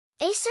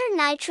Acer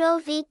Nitro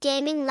V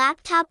Gaming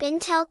Laptop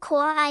Intel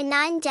Core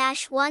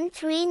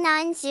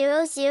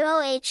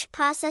i9-13900H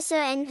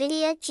Processor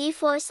NVIDIA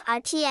GeForce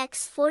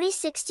RTX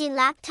 4060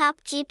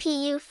 Laptop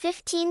GPU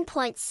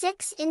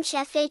 15.6-inch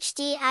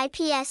FHD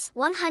IPS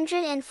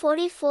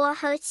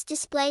 144Hz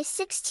Display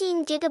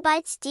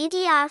 16GB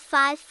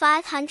DDR5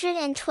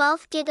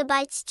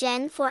 512GB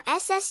Gen 4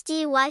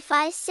 SSD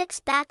Wi-Fi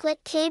 6 Backlit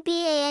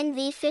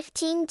KBANV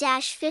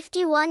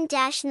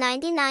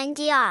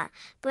 15-51-99DR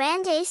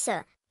Brand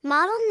Acer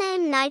Model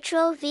name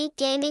Nitro V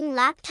Gaming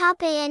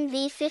Laptop ANV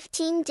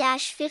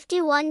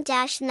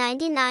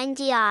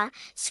 15-51-99DR,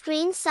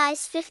 screen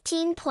size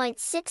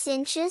 15.6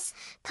 inches,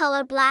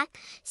 color black,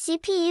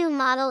 CPU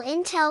model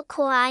Intel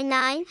Core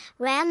i9,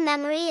 RAM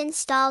memory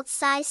installed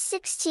size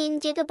 16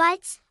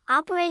 GB,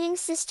 operating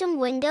system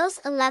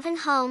Windows 11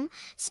 Home,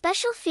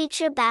 special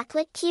feature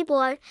backlit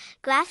keyboard,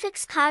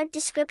 graphics card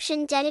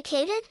description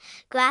dedicated,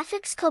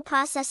 graphics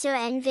coprocessor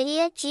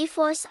NVIDIA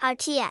GeForce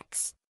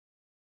RTX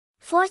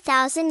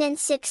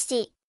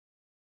 4060.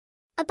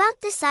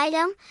 About this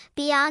item,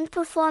 beyond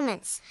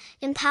performance,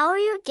 empower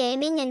your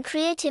gaming and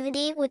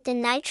creativity with the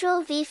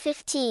Nitro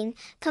V15,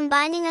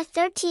 combining a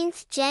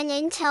 13th Gen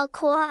Intel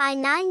Core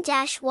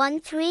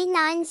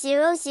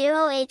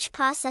i9-13900H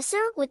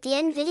processor with the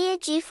NVIDIA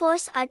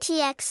GeForce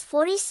RTX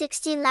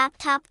 4060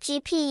 laptop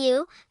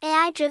GPU,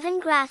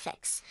 AI-driven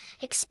graphics.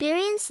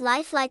 Experience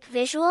lifelike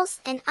visuals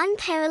and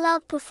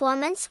unparalleled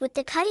performance with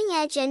the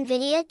cutting-edge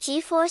NVIDIA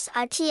GeForce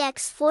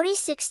RTX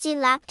 4060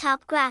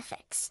 laptop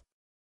graphics.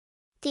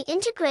 The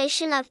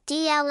integration of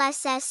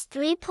DLSS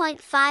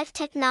 3.5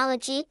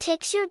 technology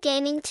takes your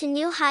gaming to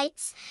new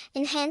heights,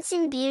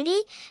 enhancing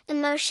beauty,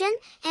 immersion,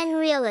 and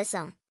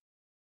realism.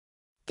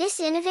 This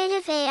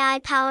innovative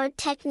AI-powered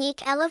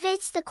technique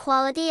elevates the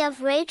quality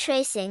of ray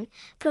tracing,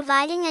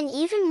 providing an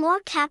even more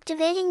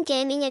captivating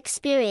gaming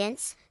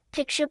experience,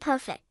 picture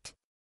perfect.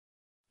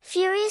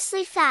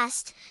 Furiously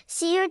fast,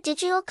 see your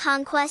digital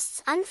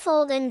conquests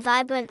unfold in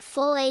vibrant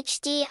Full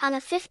HD on a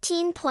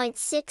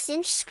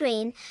 15.6-inch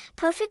screen,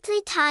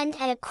 perfectly timed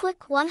at a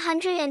quick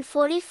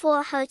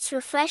 144Hz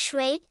refresh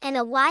rate and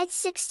a wide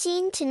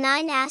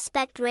 16:9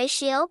 aspect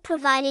ratio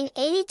providing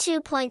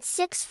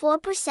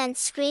 82.64%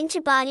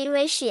 screen-to-body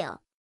ratio.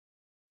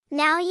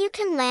 Now you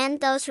can land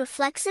those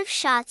reflexive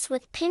shots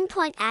with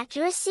pinpoint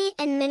accuracy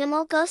and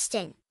minimal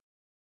ghosting.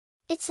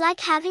 It's like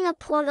having a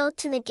portal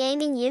to the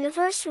gaming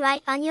universe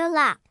right on your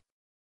lap.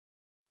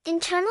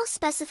 Internal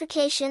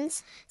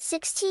specifications: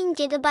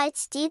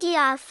 16GB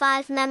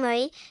DDR5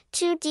 memory,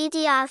 2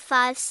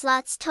 DDR5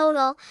 slots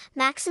total,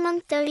 maximum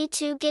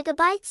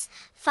 32GB,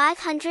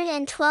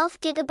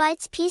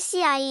 512GB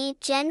PCIe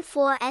Gen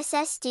 4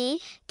 SSD,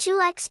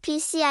 2x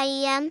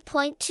PCIe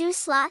M.2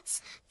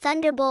 slots,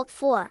 Thunderbolt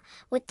 4.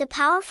 With the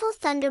powerful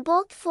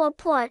Thunderbolt 4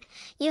 port,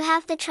 you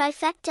have the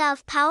trifecta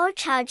of power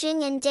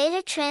charging and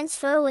data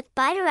transfer with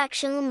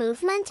bidirectional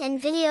movement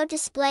and video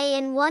display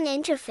in one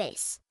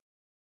interface.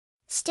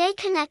 Stay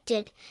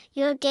connected,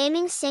 your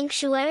gaming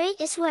sanctuary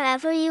is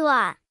wherever you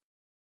are.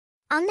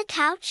 On the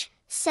couch,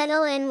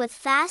 settle in with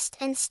fast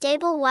and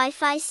stable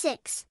Wi-Fi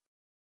 6.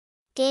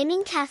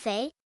 Gaming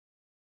cafe?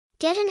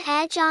 Get an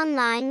edge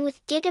online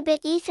with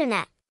Gigabit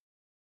Ethernet.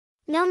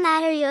 No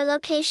matter your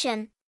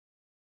location.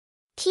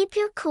 Keep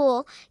your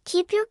cool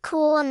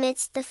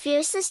amidst the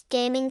fiercest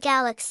gaming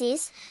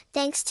galaxies,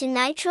 thanks to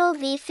Nitro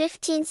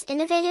V15's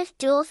innovative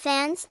dual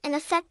fans and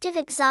effective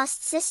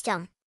exhaust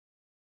system.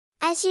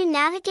 As you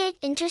navigate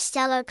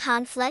interstellar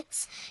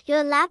conflicts,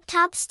 your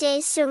laptop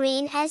stays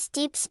serene as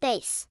deep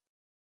space.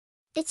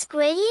 Its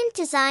gradient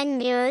design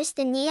mirrors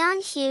the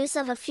neon hues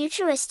of a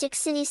futuristic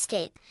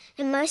cityscape,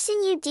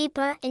 immersing you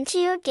deeper into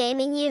your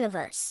gaming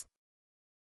universe.